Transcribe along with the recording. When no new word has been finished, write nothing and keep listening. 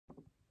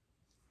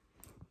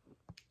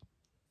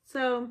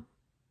So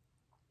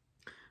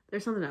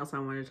there's something else I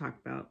wanted to talk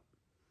about.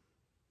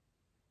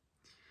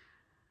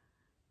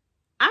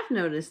 I've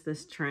noticed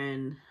this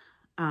trend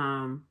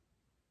of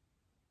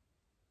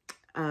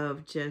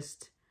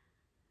just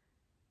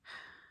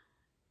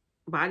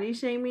body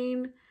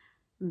shaming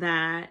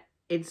that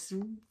it's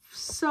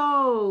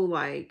so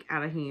like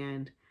out of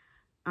hand.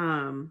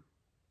 And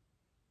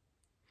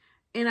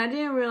I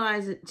didn't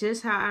realize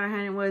just how out of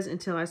hand it was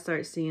until I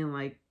started seeing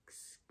like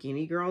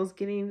skinny girls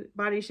getting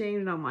body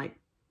shamed, and I'm like,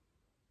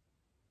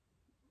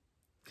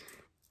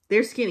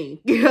 they're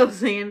skinny, you know what I'm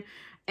saying?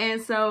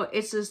 And so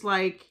it's just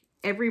like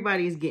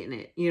everybody's getting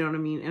it, you know what I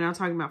mean? And I'm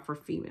talking about for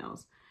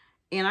females.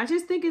 And I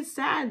just think it's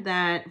sad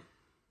that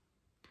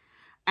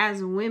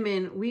as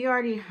women, we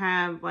already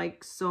have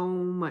like so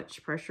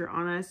much pressure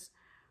on us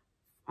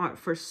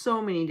for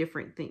so many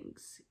different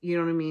things. You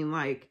know what I mean?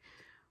 Like,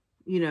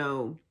 you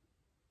know,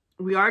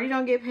 we already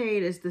don't get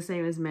paid as the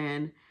same as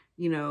men.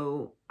 You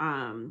know,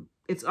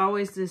 it's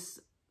always this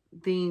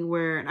thing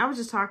where, and I was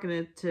just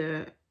talking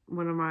to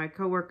one of my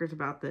coworkers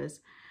about this,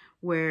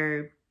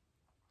 where,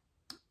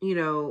 you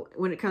know,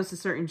 when it comes to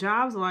certain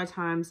jobs, a lot of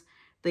times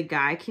the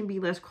guy can be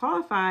less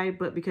qualified,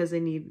 but because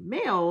they need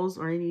males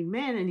or they need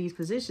men in these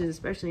positions,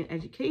 especially in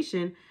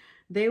education,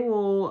 they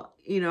will,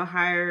 you know,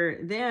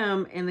 hire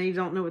them and they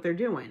don't know what they're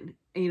doing,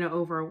 you know,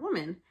 over a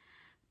woman.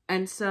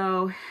 And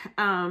so,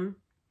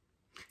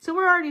 so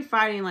we're already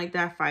fighting like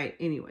that fight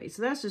anyway.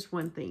 So that's just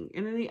one thing.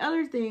 And then the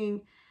other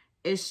thing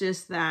is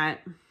just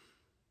that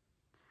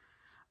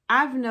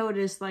I've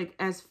noticed, like,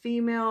 as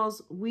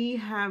females, we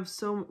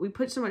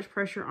put so much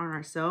pressure on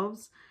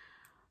ourselves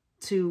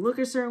to look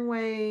a certain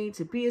way,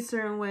 to be a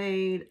certain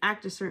way, to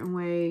act a certain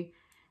way.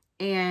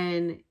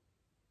 And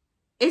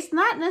it's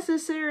not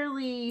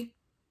necessarily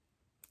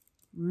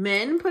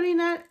men putting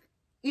that,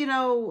 you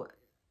know,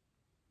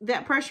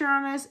 that pressure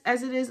on us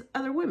as it is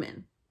other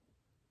women,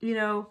 you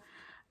know,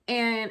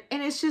 and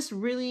it's just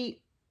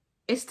really,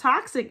 it's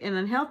toxic and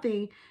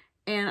unhealthy.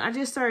 And I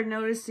just started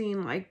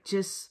noticing like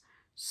just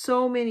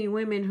so many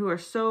women who are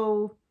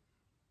so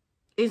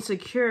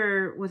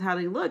insecure with how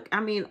they look. I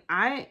mean,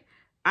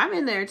 I'm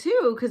in there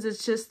too, because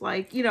it's just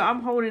like, you know,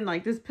 I'm holding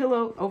like this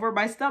pillow over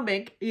my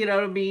stomach, you know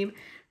what I mean?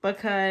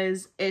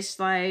 Because it's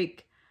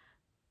like,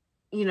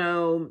 you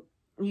know,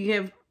 you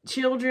have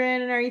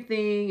children and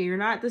everything, and you're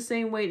not the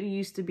same weight you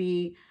used to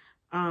be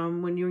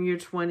when you're in your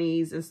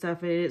 20s and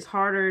stuff. And it's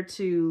harder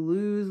to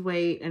lose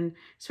weight, and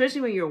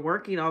especially when you're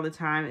working all the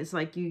time, it's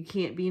like you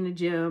can't be in the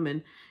gym,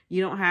 and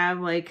you don't have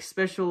like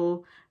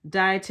special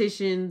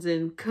dietitians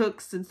and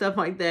cooks and stuff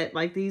like that,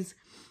 like these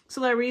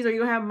celebrities, or you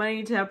don't have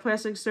money to have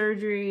plastic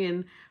surgery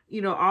and,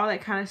 you know, all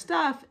that kind of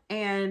stuff.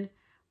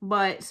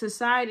 But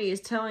society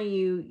is telling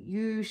you,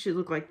 you should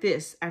look like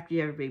this after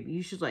you have a baby.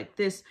 You should like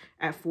this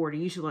at 40.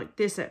 You should like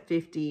this at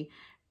 50.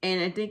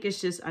 And I think it's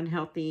just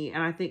unhealthy.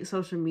 And I think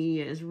social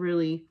media is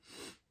really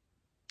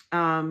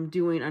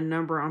doing a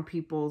number on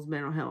people's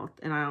mental health.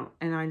 And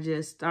I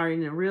just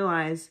starting to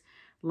realize,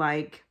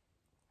 like,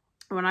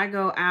 when I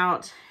go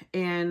out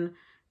and,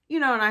 you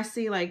know, and I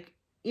see like,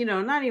 you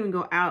know, not even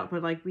go out,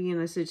 but like be in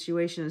a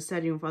situation, a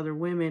setting with other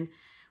women,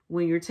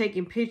 when you're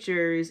taking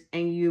pictures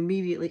and you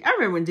immediately, I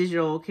remember when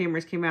digital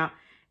cameras came out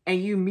and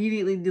you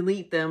immediately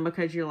delete them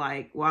because you're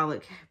like, wow, I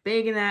look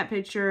big in that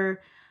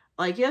picture.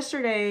 Like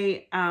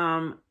yesterday,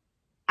 I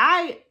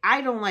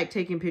don't like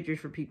taking pictures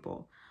for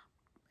people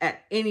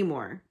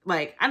anymore.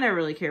 Like, I never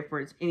really cared for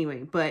it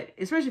anyway, but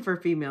especially for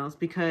females,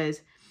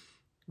 because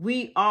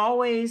we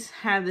always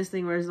have this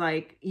thing where it's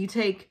like, you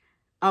take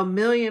a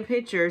million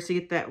pictures to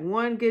get that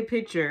one good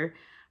picture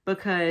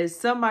because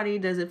somebody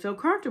doesn't feel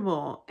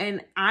comfortable.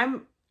 And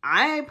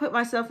I put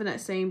myself in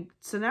that same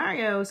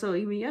scenario. So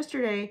even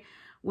yesterday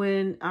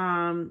when,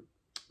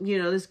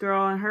 you know, this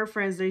girl and her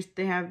friends,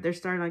 they're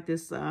starting like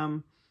this,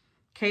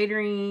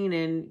 catering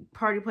and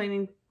party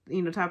planning,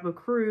 you know, type of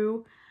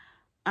crew.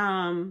 They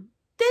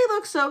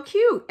look so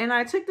cute. And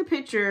I took the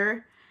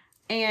picture,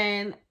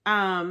 and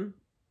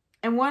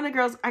one of the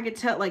girls, I could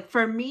tell, like,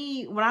 for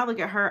me, when I look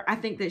at her, I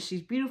think that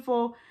she's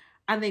beautiful.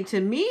 I think to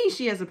me,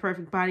 she has a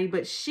perfect body,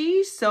 but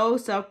she's so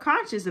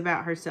self-conscious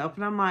about herself.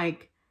 And I'm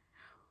like,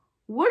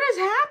 what is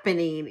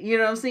happening? You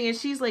know what I'm saying?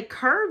 She's like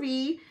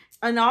curvy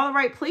in all the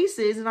right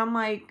places. And I'm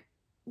like,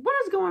 what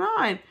is going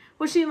on?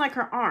 Well, she didn't like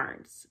her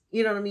arms.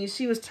 You know what I mean?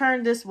 She was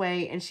turned this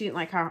way and she didn't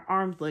like how her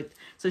arms looked.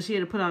 So she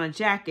had to put on a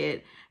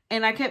jacket.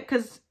 And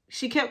because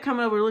she kept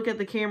coming over to look at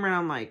the camera, and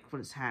I'm like,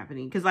 what is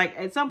happening? Because like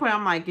at some point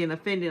I'm like getting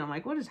offended. I'm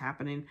like, what is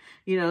happening?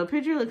 You know, the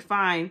picture looks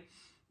fine,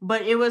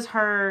 but it was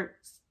her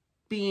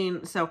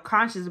being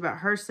self-conscious about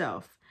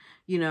herself,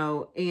 you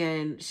know,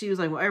 and she was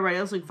like, well, everybody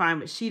else looked fine,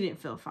 but she didn't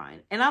feel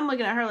fine. And I'm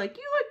looking at her like,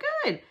 you look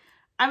good.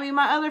 I mean,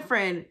 my other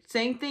friend,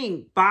 same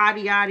thing,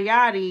 body, yaddy,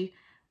 yaddy.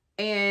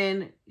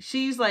 And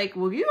she's like,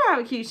 well, you have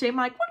a cute shape. I'm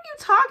like, what are you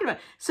talking about?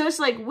 So it's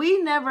like,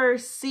 we never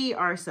see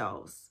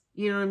ourselves.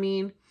 You know what I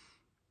mean?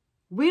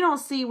 We don't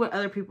see what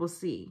other people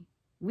see.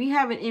 We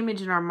have an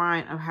image in our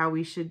mind of how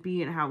we should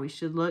be and how we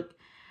should look.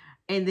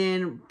 And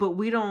then, but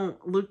we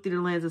don't look through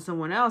the lens of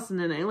someone else, and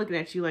then they looking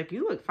at you like,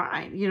 you look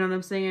fine. You know what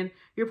I'm saying?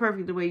 You're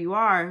perfect the way you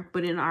are,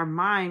 but in our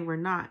mind, we're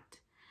not.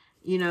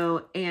 You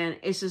know, and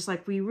it's just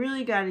like, we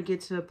really got to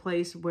get to a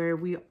place where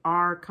we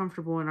are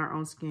comfortable in our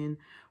own skin.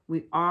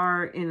 We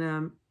are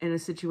in a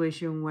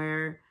situation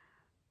where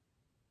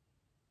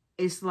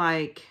it's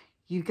like,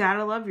 you got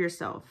to love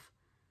yourself.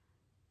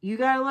 You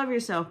got to love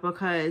yourself,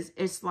 because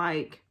it's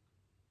like,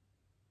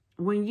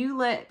 when you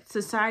let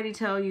society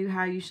tell you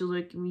how you should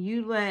look, when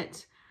you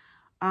let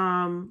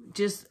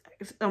just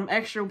some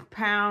extra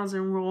pounds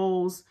and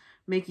rolls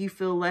make you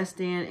feel less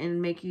than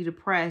and make you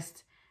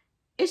depressed,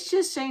 it's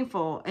just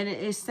shameful. And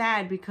it is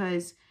sad,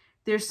 because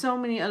there's so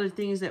many other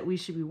things that we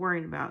should be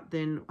worrying about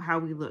than how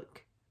we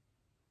look.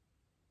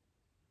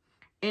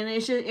 And I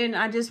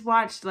just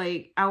watched,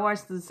 like, I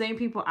watched the same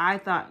people I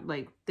thought,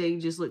 like, they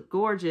just look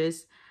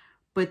gorgeous,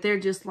 but they're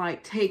just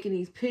like taking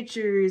these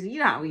pictures, you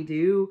know how we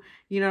do,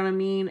 you know what I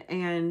mean?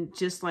 And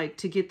just like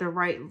to get the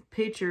right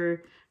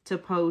picture to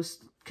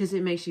post, because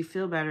it makes you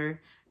feel better,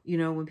 you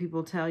know, when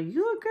people tell you,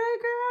 you look great,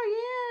 girl,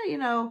 yeah, you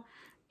know.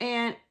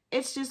 And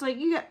it's just like,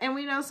 and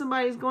we know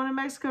somebody's going to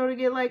Mexico to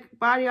get like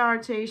body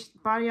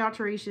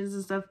alterations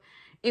and stuff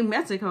in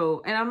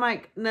Mexico. And I'm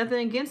like,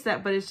 nothing against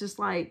that, but it's just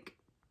like,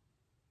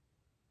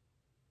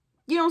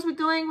 you don't speak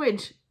the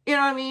language, you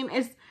know what I mean?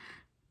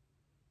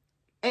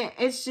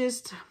 It's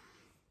just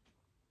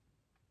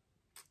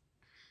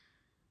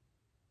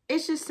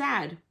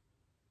sad.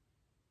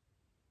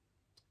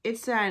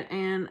 It's sad.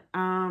 And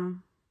I've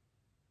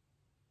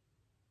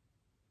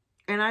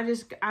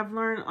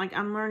learned, like,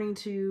 I'm learning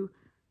to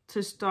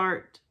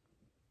start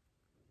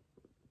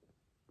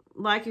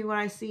liking what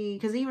I see.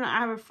 Because even I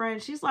have a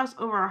friend, she's lost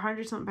over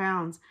 100-something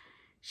pounds.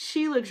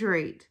 She looks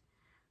great,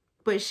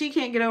 but she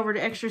can't get over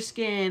the extra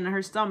skin in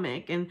her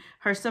stomach, and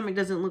her stomach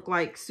doesn't look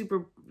like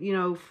super, you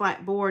know,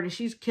 flat board, and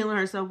she's killing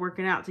herself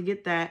working out to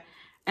get that.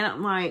 And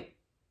I'm like,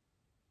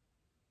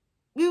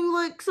 you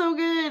look so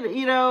good,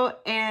 you know,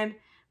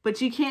 but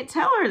you can't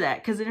tell her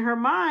that, because in her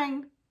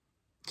mind,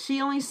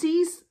 she only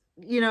sees,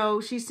 you know,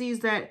 she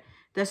sees that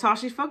that's all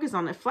she's focused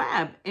on, the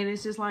flab. And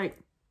it's just like,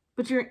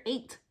 but you're an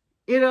 8,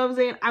 you know what I'm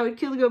saying? I would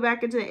kill to go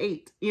back into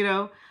 8, you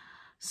know?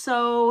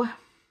 So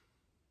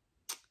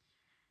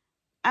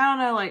I don't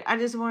know, like, I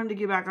just wanted to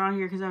get back on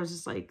here because I was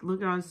just like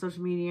looking on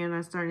social media, and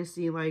I started to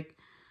see like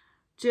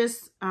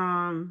just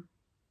how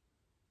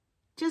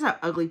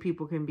ugly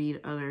people can be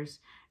to others.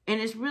 And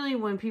it's really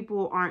when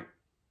people aren't,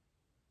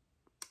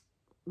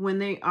 when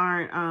they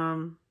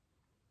aren't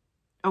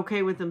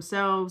okay with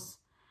themselves,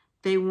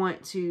 they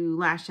want to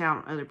lash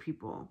out on other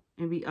people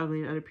and be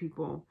ugly to other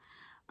people.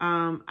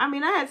 I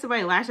mean, I had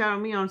somebody lash out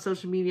on me on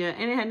social media,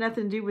 and it had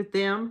nothing to do with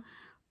them.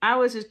 I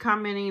was just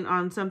commenting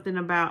on something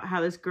about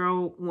how this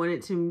girl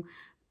wanted to,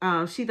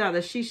 she thought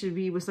that she should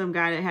be with some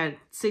guy that had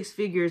 6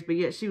 figures, but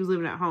yet she was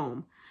living at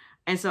home.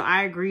 And so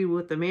I agreed with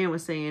what the man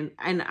was saying.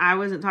 And I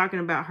wasn't talking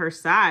about her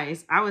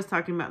size. I was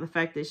talking about the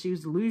fact that she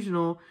was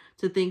delusional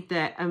to think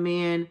that a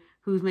man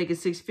who's making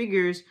 6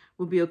 figures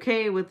would be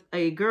okay with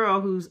a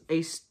girl who's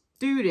a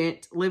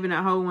student living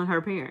at home with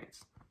her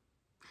parents.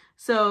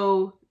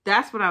 So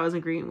that's what I was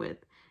agreeing with.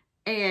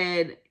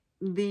 And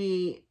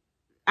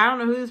I don't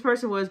know who this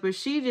person was, but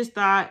she just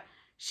thought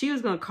she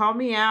was going to call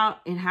me out.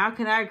 And how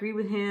can I agree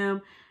with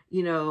him,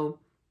 you know,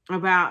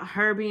 about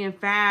her being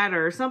fat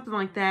or something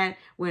like that,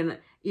 when,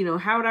 you know,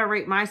 how would I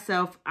rate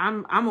myself?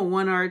 I'm a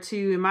 1 or a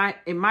 2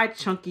 in my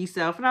chunky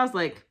self. And I was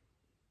like,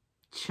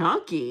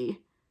 chunky?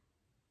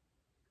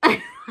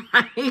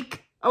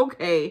 Like,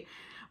 okay.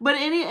 But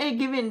any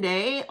given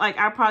day, like,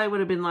 I probably would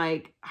have been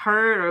like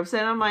hurt or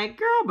upset. I'm like,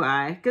 girl,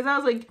 bye. Because I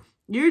was like,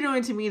 you're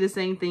doing to me the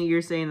same thing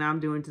you're saying I'm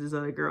doing to this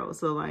other girl.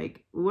 So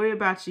like, what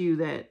about you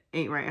that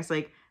ain't right? It's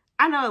like,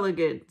 I know I look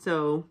good,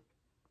 so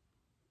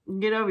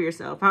get over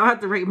yourself. I don't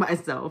have to rate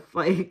myself.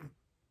 Like,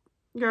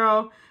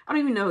 girl, I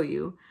don't even know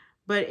you.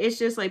 But it's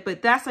just like,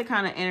 but that's the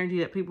kind of energy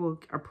that people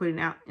are putting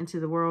out into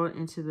the world,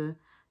 into the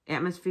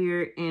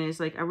atmosphere. And it's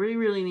like, I really,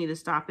 really need to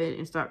stop it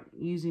and start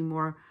using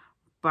more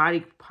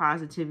body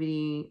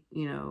positivity,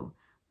 you know,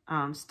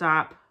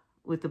 stop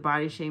with the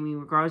body shaming,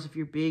 regardless if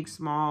you're big,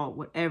 small,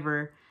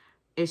 whatever.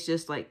 It's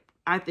just like,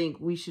 I think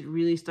we should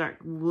really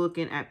start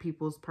looking at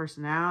people's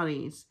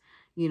personalities,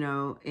 you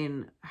know,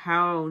 and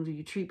how do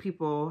you treat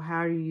people?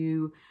 How do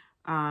you,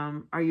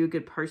 are you a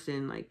good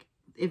person? Like,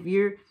 if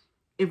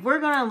we're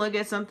going to look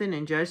at something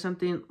and judge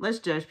something, let's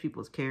judge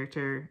people's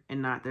character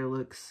and not their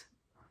looks,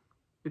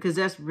 because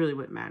that's really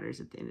what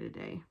matters at the end of the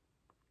day.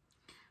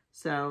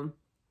 So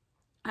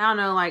I don't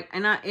know, like,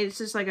 and it's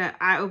just like an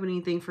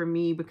eye-opening thing for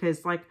me,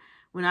 because like,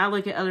 when I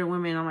look at other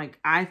women, I'm like,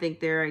 I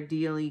think they're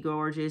ideally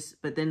gorgeous,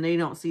 but then they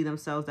don't see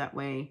themselves that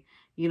way.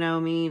 You know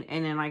what I mean?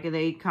 And then like,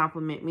 they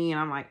compliment me and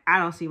I'm like, I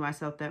don't see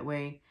myself that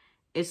way.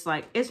 It's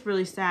like, it's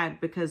really sad,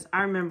 because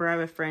I remember I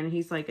have a friend, and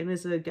he's like, and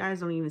this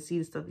guys don't even see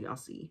the stuff y'all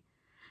see.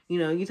 You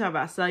know, you talk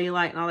about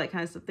cellulite and all that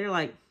kind of stuff. They're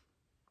like,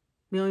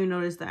 we don't even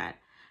notice that.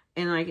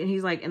 And like, and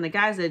he's like, and the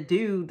guys that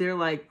do, they're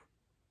like,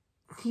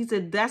 he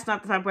said, that's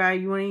not the type of guy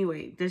you want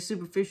anyway. They're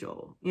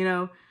superficial, you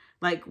know?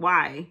 Like,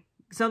 why?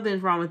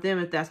 something's wrong with them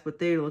if that's what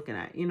they're looking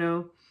at, you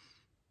know?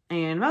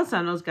 And most of the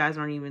time those guys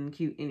aren't even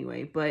cute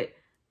anyway. But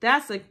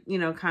that's like, you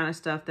know, kind of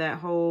stuff that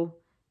whole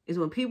is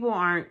when people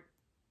aren't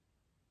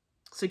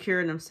secure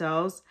in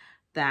themselves,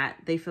 that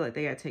they feel like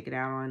they got to take it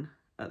out on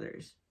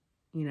others,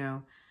 you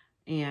know?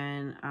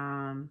 And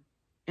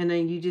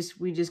then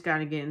we just got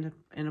to get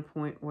in a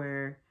point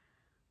where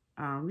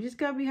we just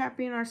got to be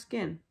happy in our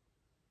skin.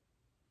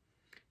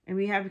 And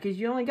be happy because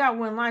you only got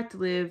one life to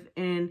live.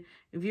 And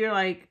if you're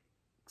like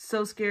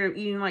so scared of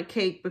eating like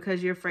cake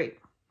because you're afraid,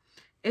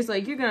 it's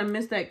like you're going to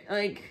miss that.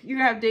 Like you're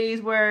going to have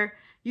days where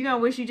you're going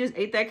to wish you just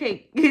ate that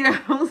cake, you know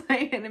what I'm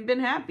saying? And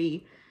been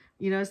happy,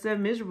 you know, instead of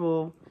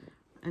miserable.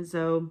 And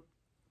so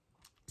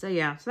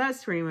yeah, so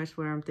that's pretty much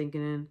where I'm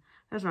thinking and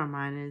that's where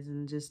my mind is.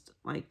 And just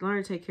like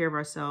learn to take care of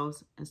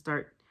ourselves and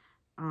start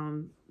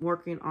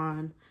working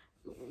on,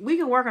 we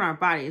can work on our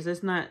bodies.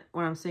 That's not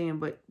what I'm saying,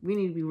 but we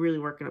need to be really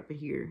working up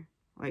here,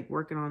 like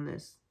working on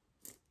this.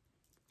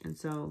 And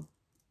so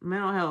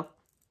mental health,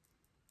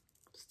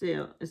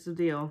 still, it's a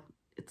deal.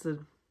 It's a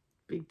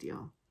big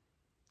deal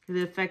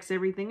because it affects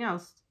everything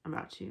else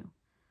about you.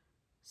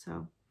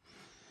 So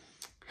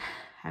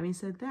having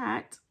said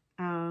that,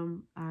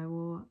 I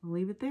will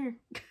leave it there.